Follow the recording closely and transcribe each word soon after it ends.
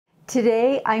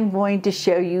Today I'm going to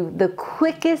show you the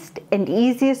quickest and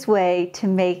easiest way to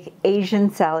make Asian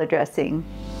salad dressing.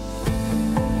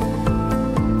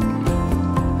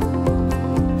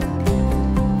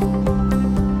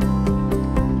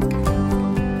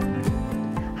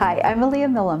 Hi, I'm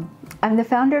Aaliyah Millam. I'm the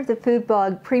founder of the food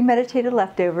blog Premeditated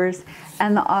Leftovers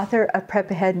and the author of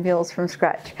Prep Ahead Meals from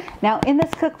Scratch. Now in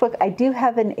this cookbook I do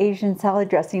have an Asian salad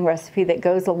dressing recipe that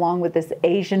goes along with this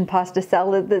Asian pasta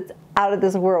salad that's out of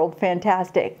this world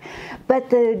fantastic.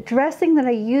 But the dressing that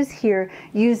I use here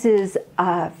uses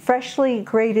freshly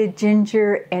grated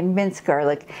ginger and minced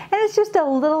garlic, and it's just a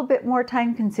little bit more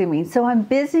time consuming. So on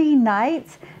busy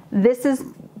nights, this is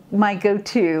my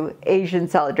go-to Asian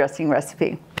salad dressing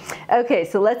recipe. Okay,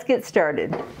 so let's get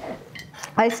started.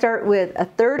 I start with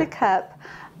 1/3 cup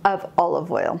of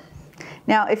olive oil.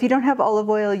 Now, if you don't have olive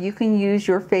oil, you can use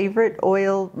your favorite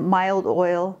oil, mild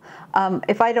oil.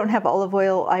 If I don't have olive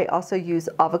oil, I also use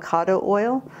avocado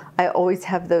oil. I always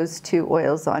have those two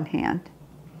oils on hand.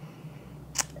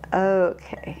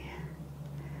 Okay,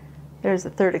 there's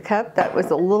 1/3 cup. That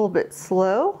was a little bit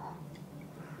slow.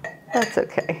 That's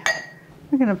okay.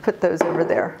 We're gonna put those over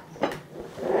there.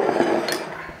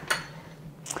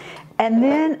 And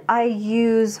then I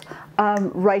use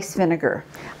rice vinegar.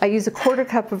 I use 1/4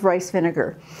 cup of rice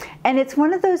vinegar. And it's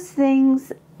one of those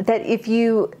things that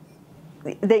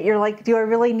you're like, do I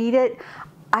really need it?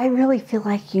 I really feel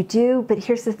like you do, but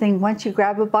here's the thing, once you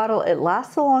grab a bottle, it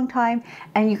lasts a long time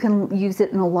and you can use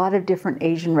it in a lot of different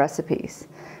Asian recipes.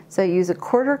 So I use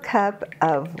 1/4 cup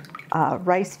of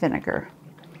rice vinegar.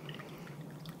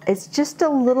 It's just a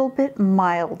little bit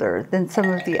milder than some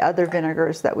of the other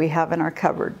vinegars that we have in our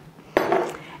cupboard.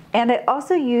 And I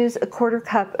also use 1/4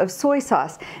 cup of soy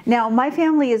sauce. Now my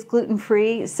family is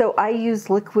gluten-free, so I use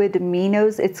liquid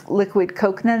aminos. It's liquid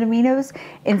coconut aminos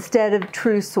instead of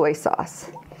true soy sauce.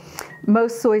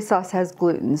 Most soy sauce has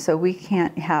gluten, so we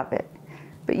can't have it.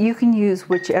 But you can use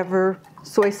whichever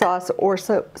soy sauce or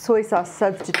soy sauce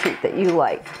substitute that you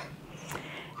like.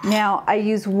 Now I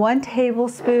use 1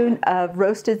 tablespoon of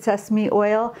roasted sesame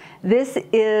oil. This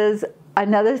is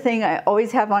another thing I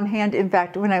always have on hand. In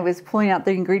fact, when I was pulling out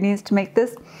the ingredients to make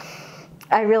this,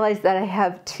 I realized that I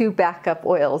have 2 backup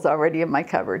oils already in my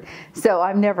cupboard, so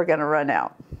I'm never gonna run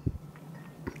out.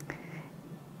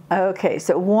 Okay,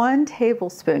 so 1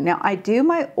 tablespoon. Now I do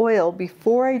my oil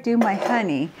before I do my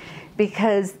honey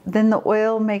because then the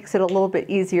oil makes it a little bit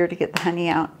easier to get the honey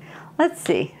out. Let's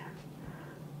see.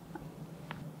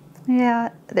 Yeah,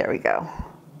 there we go.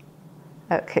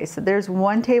 Okay, so there's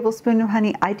 1 tablespoon of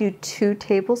honey. I do 2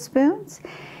 tablespoons.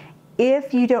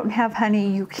 If you don't have honey,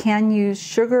 you can use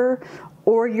sugar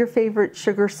or your favorite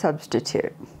sugar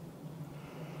substitute.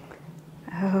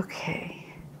 Okay.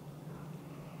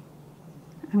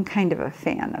 I'm kind of a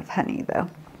fan of honey though.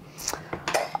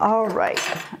 All right,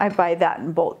 I buy that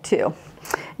in bulk too.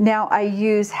 Now I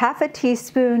use 1/2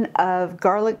 teaspoon of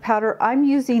garlic powder. I'm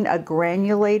using a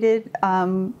granulated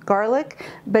garlic,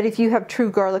 but if you have true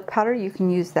garlic powder, you can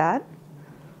use that.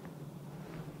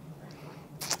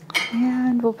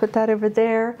 And we'll put that over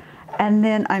there. And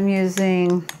then I'm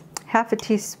using 1/2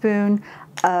 teaspoon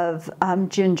of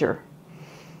ginger.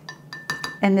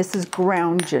 And this is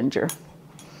ground ginger.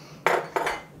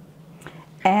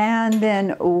 And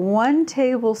then 1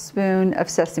 tablespoon of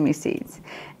sesame seeds.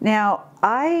 Now,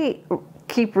 I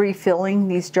keep refilling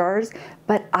these jars,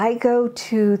 but I go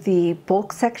to the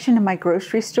bulk section in my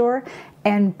grocery store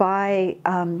and buy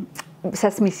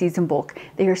sesame seeds in bulk.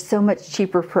 They are so much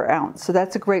cheaper per ounce, so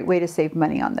that's a great way to save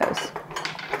money on those.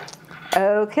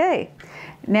 Okay,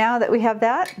 now that we have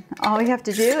that, all we have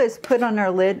to do is put on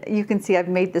our lid. You can see I've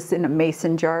made this in a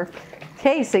mason jar.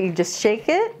 Okay, so you just shake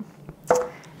it,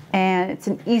 and it's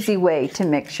an easy way to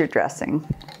mix your dressing.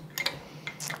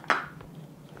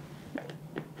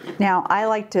 Now I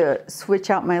like to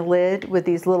switch out my lid with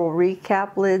these little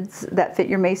recap lids that fit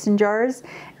your mason jars,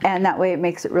 and that way it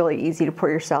makes it really easy to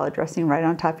pour your salad dressing right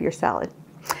on top of your salad.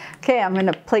 Okay, I'm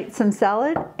gonna plate some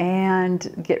salad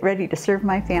and get ready to serve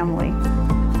my family.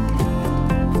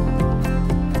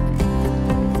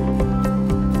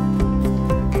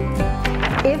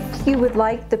 If you would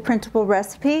like the printable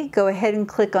recipe, go ahead and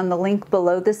click on the link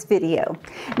below this video.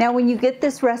 Now when you get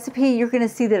this recipe, you're going to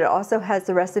see that it also has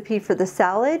the recipe for the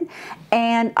salad,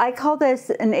 and I call this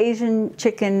an Asian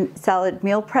chicken salad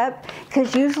meal prep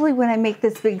because usually when I make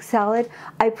this big salad,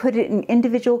 I put it in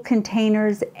individual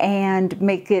containers and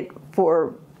make it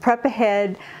for prep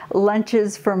ahead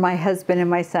lunches for my husband and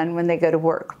my son when they go to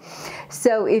work.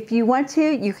 So if you want to,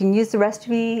 you can use the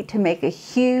recipe to make a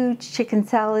huge chicken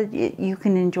salad you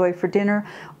can enjoy for dinner,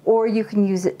 or you can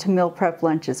use it to meal prep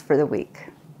lunches for the week.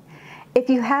 If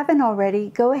you haven't already,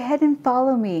 go ahead and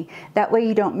follow me. That way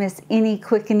you don't miss any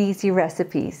quick and easy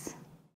recipes.